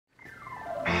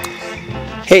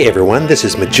Hey everyone, this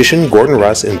is Magician Gordon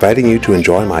Russ inviting you to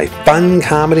enjoy my fun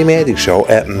comedy magic show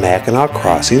at Mackinaw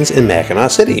Crossings in Mackinaw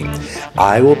City.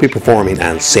 I will be performing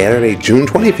on Saturday, June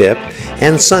 25th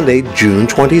and Sunday, June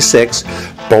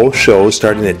 26th, both shows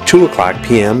starting at 2 o'clock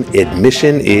p.m.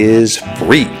 Admission is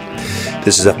free.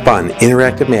 This is a fun,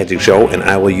 interactive magic show and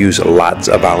I will use lots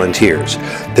of volunteers.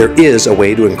 There is a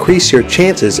way to increase your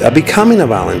chances of becoming a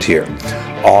volunteer.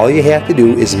 All you have to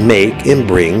do is make and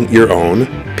bring your own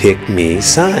Pick Me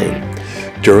sign.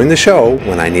 During the show,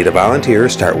 when I need a volunteer,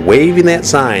 start waving that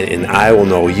sign and I will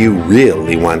know you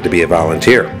really want to be a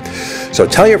volunteer. So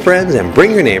tell your friends and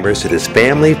bring your neighbors to this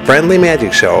family-friendly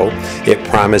magic show. It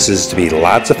promises to be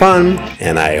lots of fun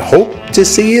and I hope to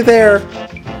see you there.